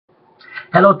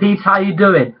Hello peeps, how you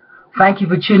doing? Thank you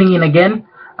for tuning in again.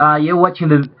 You're watching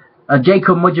the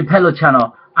Jacob Mojapelo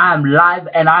channel. I am live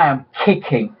and I am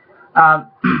kicking.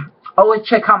 Always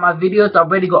check out my videos. I've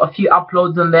already got a few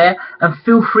uploads on there, and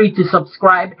feel free to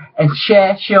subscribe and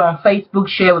share on Facebook,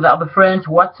 share with other friends,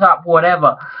 WhatsApp,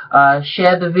 whatever.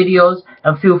 Share the videos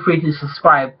and feel free to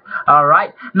subscribe.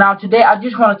 Alright, now today I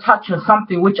just want to touch on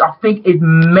something which I think is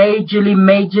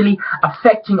majorly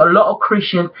affecting a lot of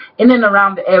Christians in and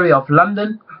around the area of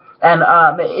London. And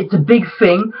it's a big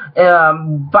thing,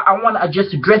 but I want to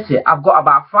just address it. I've got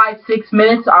about 5-6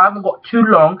 minutes. I haven't got too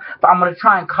long, but I'm going to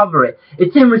try and cover it.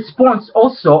 It's in response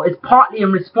also, it's partly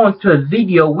in response to a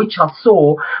video which I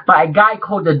saw by a guy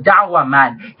called the Dawah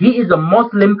Man. He is a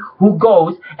Muslim who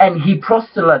goes and he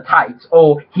proselytes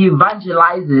or he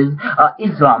evangelizes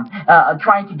Islam,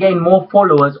 trying to gain more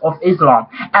followers of Islam.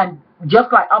 And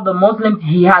just like other Muslims,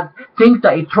 he has things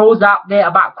that he throws out there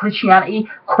about Christianity,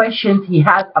 questions he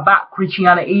has about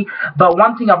Christianity. But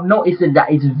one thing I've noticed is that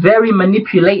he's very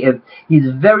manipulative. He's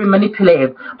very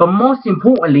manipulative. But most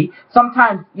importantly,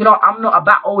 sometimes, you know, I'm not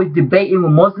about always debating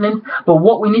with Muslims, but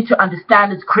what we need to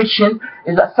understand as Christians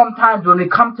is that sometimes when we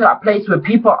come to that place where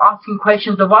people are asking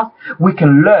questions of us, we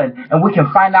can learn and we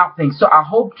can find out things. So I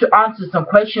hope to answer some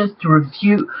questions to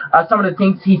refute some of the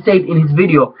things he said in his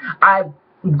video. I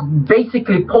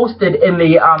basically posted in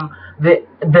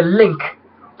the link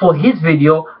for his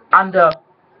video under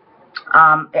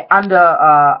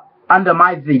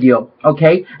my video,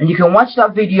 okay, and you can watch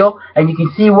that video and you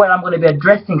can see where I'm going to be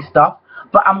addressing stuff.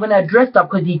 But I'm going to address that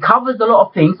because he covers a lot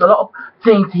of things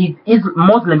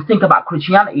Muslims think about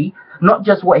Christianity, not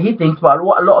just what he thinks, but a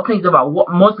lot of things about what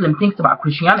Muslim thinks about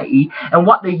Christianity and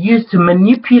what they use to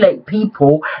manipulate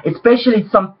people, especially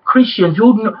some Christians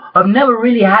who have never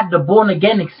really had the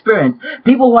born-again experience.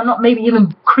 People who are not maybe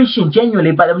even Christian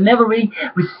genuinely, but have never really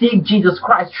received Jesus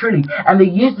Christ truly. And they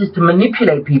use this to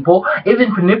manipulate people,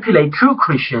 even manipulate true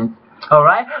Christians.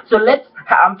 Alright? So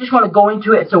I'm just going to go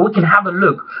into it so we can have a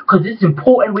look, because it's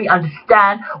important we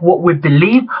understand what we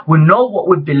believe, we know what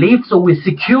we believe, so we're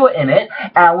secure in it,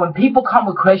 and when people come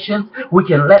with questions, we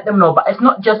can let them know. But it's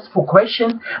not just for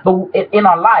questions, but in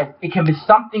our life, it can be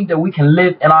something that we can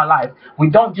live in our life. We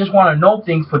don't just want to know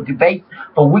things for debate,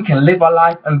 but we can live our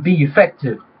life and be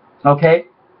effective. Okay?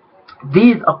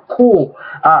 These are core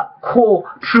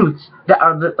truths that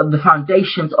are the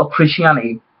foundations of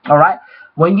Christianity. Alright?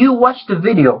 When you watch the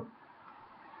video,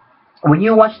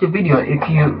 if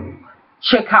you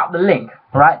check out the link,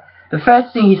 right, the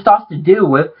first thing he starts to deal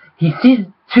with, he sees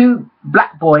two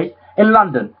black boys in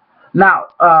London. Now,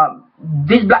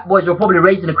 these black boys were probably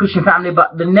raised in a Christian family,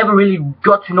 but they never really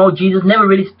got to know Jesus, never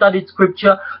really studied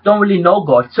scripture, don't really know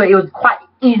God. So it was quite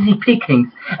easy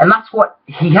pickings, and that's what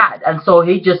he had, and so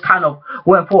he just kind of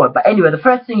went forward. But anyway, the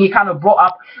first thing he kind of brought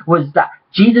up was that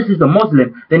Jesus is a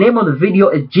Muslim. The name of the video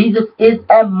is Jesus is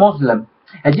a Muslim.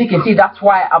 As you can see, that's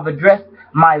why I've addressed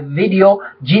my video,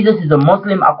 Jesus is a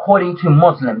Muslim according to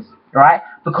Muslims, right?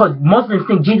 Because Muslims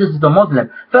think Jesus is a Muslim.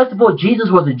 First of all, Jesus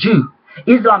was a Jew.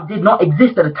 Islam did not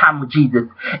exist at the time of Jesus.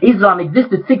 Islam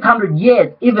existed 600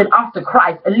 years, even after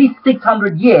Christ, at least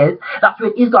 600 years. That's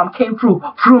where Islam came through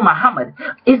Muhammad.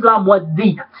 Islam was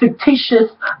the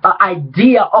fictitious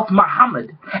idea of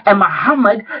Muhammad. And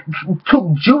Muhammad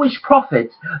took Jewish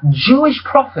prophets,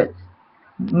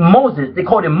 Moses, they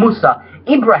called him Musa,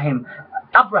 Abraham,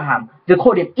 they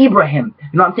called him Ibrahim,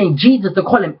 you know what I'm saying, Jesus, they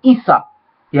call him Isa,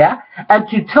 yeah, and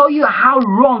to tell you how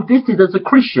wrong this is as a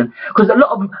Christian, because a lot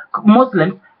of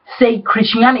Muslims say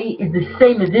Christianity is the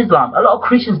same as Islam. A lot of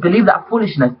Christians believe that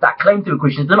foolishness, that claim to be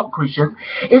Christians, they're not Christians.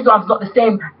 Islam's not the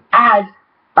same as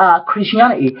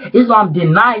Christianity. Islam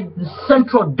denied the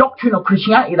central doctrine of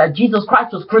Christianity, that Jesus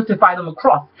Christ was crucified on the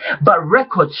cross. But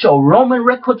records show, Roman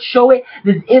records show it.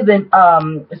 There's even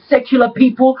secular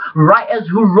people, writers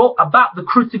who wrote about the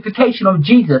crucifixion of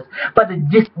Jesus. But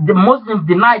the Muslims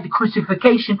denied the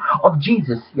crucifixion of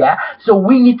Jesus. Yeah. So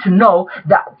we need to know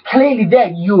that clearly there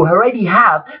you already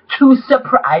have two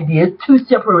separate ideas, two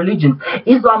separate religions.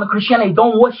 Islam and Christianity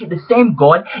don't worship the same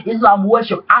God. Islam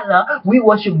worship Allah. We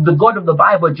worship the God of the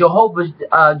Bible,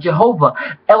 Jehovah,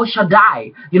 El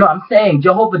Shaddai, you know what I'm saying,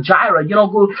 Jehovah Jireh, you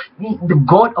know, the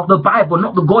God of the Bible,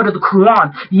 not the God of the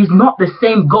Quran. He's not the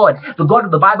same God. The God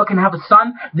of the Bible can have a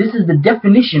son. This is the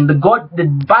definition. The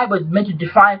Bible is meant to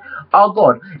define our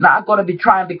God. Now I've got to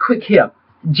try and be quick here.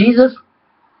 Jesus,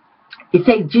 it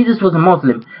says Jesus was a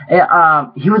Muslim.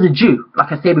 He was a Jew,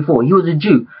 like I said before. He was a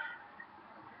Jew.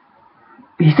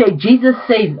 He said, Jesus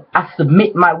says, I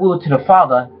submit my will to the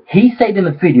Father. He said in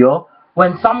the video,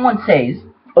 when someone says,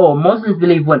 or Muslims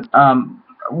believe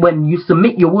when you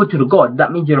submit your will to the God,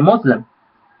 that means you're a Muslim.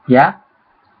 Yeah?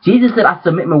 Jesus said, I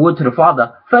submit my will to the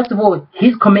Father. First of all,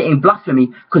 he's committing blasphemy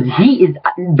because he is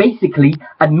basically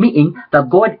admitting that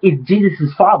God is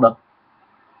Jesus' Father.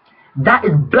 That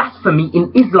is blasphemy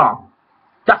in Islam.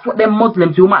 That's what them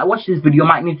Muslims who might watch this video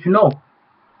might need to know.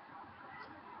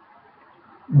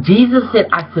 Jesus said,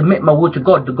 I submit my will to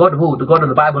God. The God who? The God of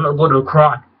the Bible, not the God of the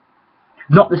Quran.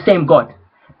 Not the same God.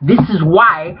 This is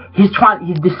why he's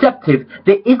deceptive.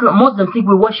 The Muslims think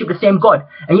we worship the same God,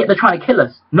 and yet they're trying to kill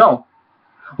us. No.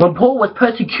 When Paul was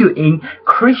persecuting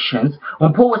Christians,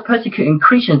 persecuting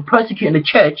the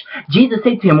church, Jesus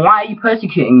said to him, why are you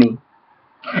persecuting me?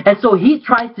 And so he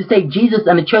tries to say Jesus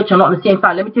and the church are not on the same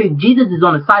side. Let me tell you, Jesus is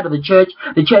on the side of the church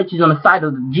is on the side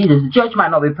of Jesus. The church might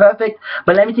not be perfect,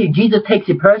 but let me tell you, Jesus takes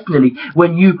it personally.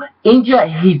 When you injure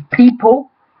his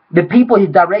people, the people he's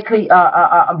directly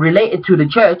related to the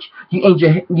church,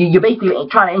 you're basically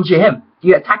trying to injure him.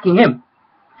 You're attacking him.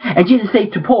 And Jesus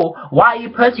said to Paul, why are you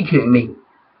persecuting me?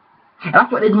 And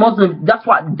that's what this Muslim, that's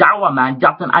what Dawah man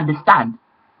doesn't understand.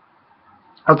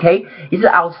 Okay? He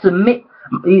said,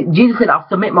 Jesus said, I'll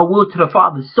submit my will to the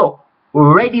Father. So,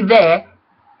 already there,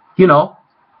 you know,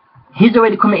 he's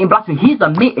already committing blasphemy. He's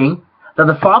admitting that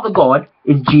the Father God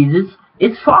is Jesus,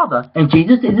 his Father, and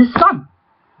Jesus is his Son.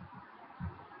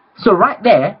 So right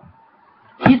there,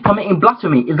 he's committing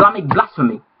blasphemy, Islamic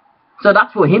blasphemy. So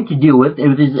that's for him to deal with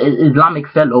his Islamic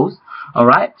fellows.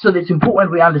 Alright? So it's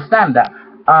important we understand that.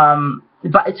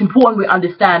 But it's important we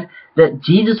understand that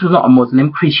Jesus was not a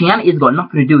Muslim. Christianity has got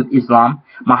nothing to do with Islam.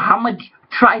 Muhammad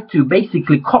tried to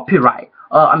basically plagiarize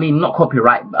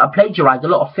a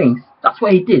lot of things. That's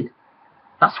what he did.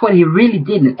 That's what he really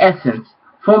did in essence,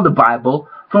 from the Bible,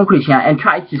 from Christianity, and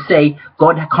tried to say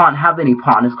God can't have any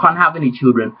partners, can't have any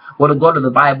children. Well, the God of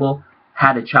the Bible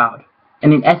had a child.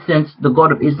 And in essence, the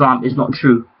God of Islam is not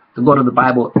true. The God of the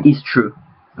Bible is true.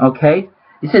 Okay?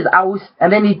 He says,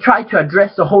 and then he tried to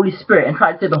address the Holy Spirit and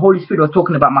tried to say the Holy Spirit was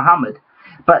talking about Muhammad.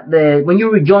 But when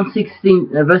you read John 16,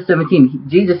 verse 17,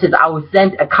 Jesus says, I will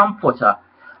send a comforter.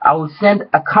 I will send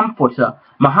a comforter.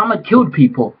 Muhammad killed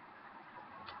people.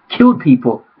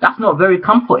 That's not very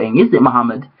comforting, is it,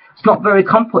 Muhammad? It's not very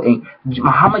comforting.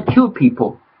 Muhammad killed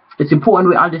people. It's important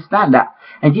we understand that.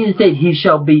 And Jesus said, he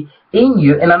shall be in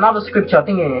you. In another scripture, I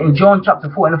think in John chapter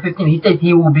 14 and 15, he says,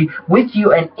 he will be with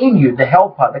you and in you, the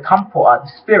helper, the comforter,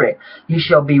 the spirit. He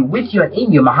shall be with you and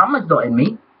in you. Muhammad's not in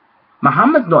me.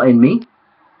 Muhammad's not in me.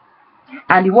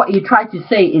 And what he tried to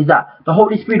say is that the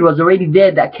Holy Spirit was already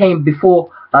there that came before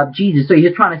Jesus. So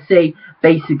he's trying to say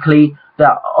basically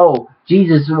that, oh,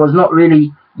 Jesus was not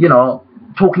really, you know,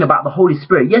 talking about the Holy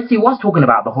Spirit. Yes, he was talking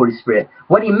about the Holy Spirit.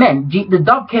 What he meant, the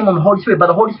dove came on the Holy Spirit, but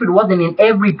the Holy Spirit wasn't in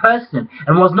every person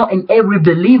and was not in every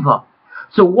believer.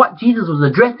 So what Jesus was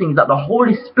addressing is that the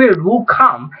Holy Spirit will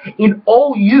come in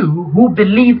all you who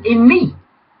believe in me.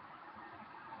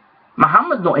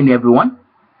 Muhammad's not in everyone.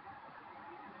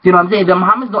 You know what I'm saying?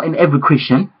 Muhammad's not in every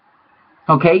Christian.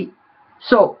 Okay?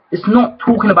 So, it's not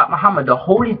talking about Muhammad.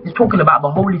 It's talking about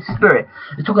the Holy Spirit.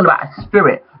 It's talking about a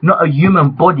spirit, not a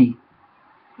human body.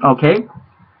 Okay?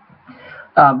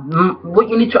 What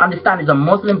you need to understand is that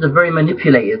Muslims are very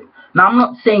manipulative. Now, I'm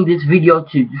not saying this video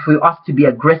for us to be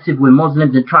aggressive with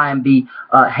Muslims and try and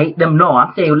hate them. No,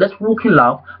 I'm saying let's walk in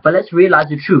love, but let's realize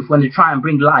the truth when they try and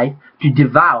bring life to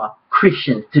devour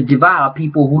Christians, to devour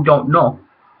people who don't know.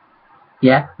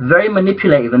 Yeah, very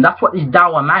manipulative, and that's what this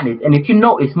Dawah man is. And if you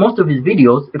notice, most of his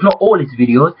videos, if not all his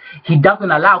videos, he doesn't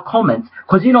allow comments,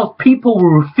 because he knows people will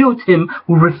refute him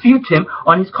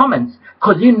on his comments,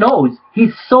 because he knows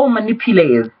he's so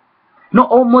manipulative. Not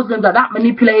all Muslims are that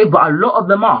manipulative, but a lot of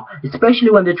them are,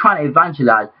 especially when they're trying to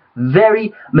evangelize.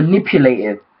 Very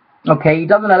manipulative. Okay, he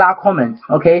doesn't allow comments.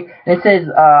 Okay, and it says,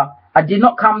 I did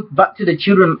not come but to the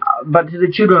children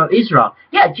of Israel.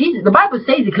 Yeah, Jesus, the Bible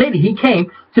says it clearly. He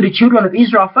came to the children of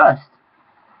Israel first.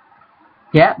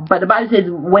 Yeah, but the Bible says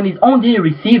when his own didn't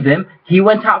receive him, he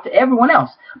went out to everyone else.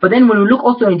 But then when we look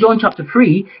also in John chapter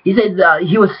 3, he says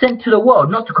he was sent to the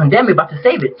world, not to condemn it, but to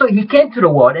save it. So he came to the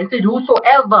world and said,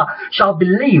 whosoever shall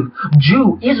believe,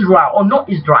 Jew, Israel, or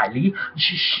not Israeli,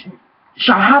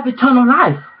 shall have eternal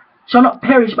life. Shall not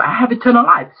perish, but have eternal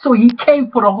life. So he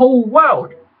came for the whole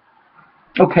world.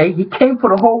 Okay, he came for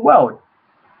the whole world.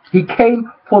 He came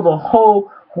for the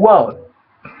whole world.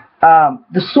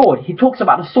 The sword, he talks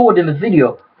about the sword in the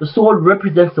video. The sword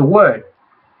represents the word.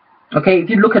 Okay, if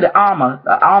you look at the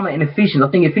armor in Ephesians, I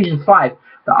think Ephesians 5,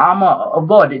 the armor of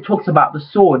God, it talks about the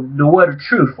sword, the word of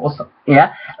truth. Also,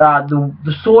 yeah,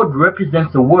 the sword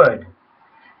represents the word.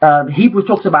 Hebrews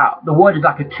talks about the word is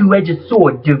like a two-edged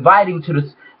sword, dividing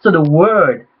so the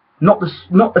word, not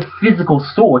the physical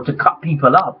sword to cut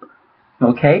people up.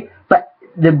 Okay, but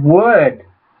the word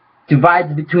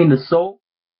divides between the soul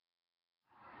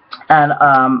and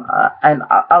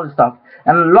other stuff.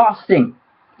 And last thing,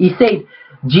 he said,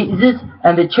 Jesus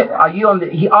and the church, are you on the,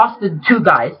 he asked the two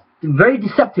guys, very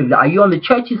deceptively, are you on the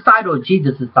church's side or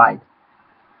Jesus' side?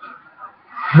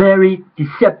 Very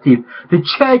deceptive. The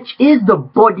church is the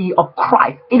body of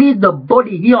Christ. It is the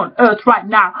body here on earth right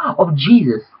now of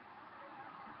Jesus.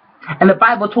 And the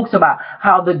Bible talks about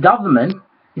how the government,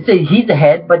 it says he's the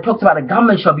head, but it talks about the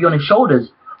government shall be on his shoulders.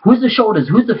 Who's the shoulders?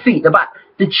 Who's the feet? About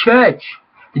the church.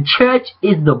 The church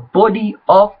is the body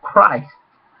of Christ.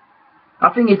 I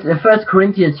think it's in 1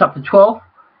 Corinthians chapter 12.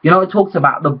 You know, it talks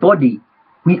about the body.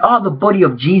 We are the body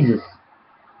of Jesus.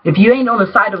 If you ain't on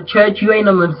the side of church, you ain't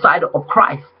on the side of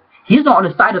Christ. He's not on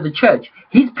the side of the church.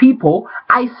 His people,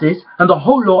 ISIS, and the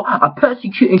whole law are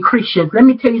persecuting Christians. Let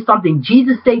me tell you something.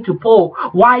 Jesus said to Paul,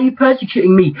 why are you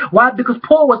persecuting me? Why? Because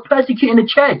Paul was persecuting the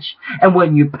church. And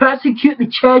when you persecute the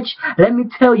church, let me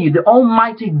tell you, the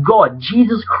Almighty God,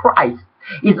 Jesus Christ,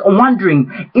 is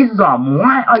wondering, Islam,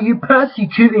 why are you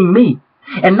persecuting me?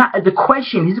 And that is the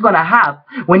question he's going to have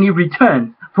when he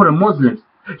returns for the Muslims.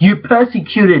 You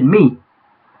persecuted me.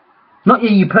 Not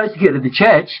you persecuted the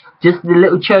church, just the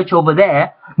little church over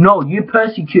there. No, you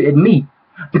persecuted me.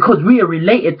 Because we are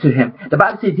related to him. The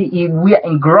Bible says we are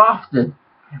engrafted.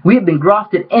 We have been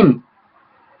grafted in.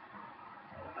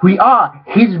 We are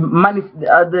his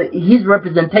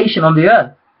representation on the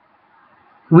earth.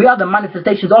 We are the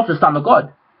manifestations of the Son of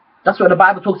God. That's what the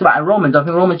Bible talks about in Romans. I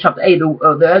think Romans chapter 8,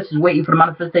 the earth is waiting for the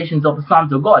manifestations of the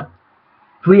sons of God.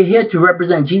 We are here to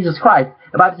represent Jesus Christ.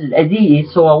 The Bible says, as he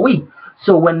is, so are we.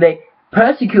 So when they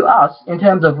persecute us in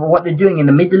terms of what they're doing in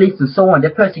the Middle East and so on,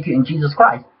 they're persecuting Jesus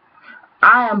Christ.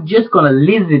 I am just going to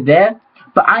leave it there,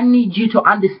 but I need you to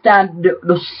understand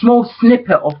the small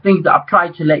snippet of things that I've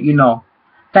tried to let you know.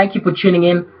 Thank you for tuning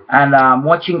in and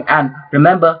watching, and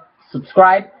remember,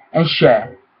 subscribe and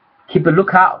share. Keep a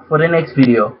lookout for the next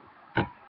video.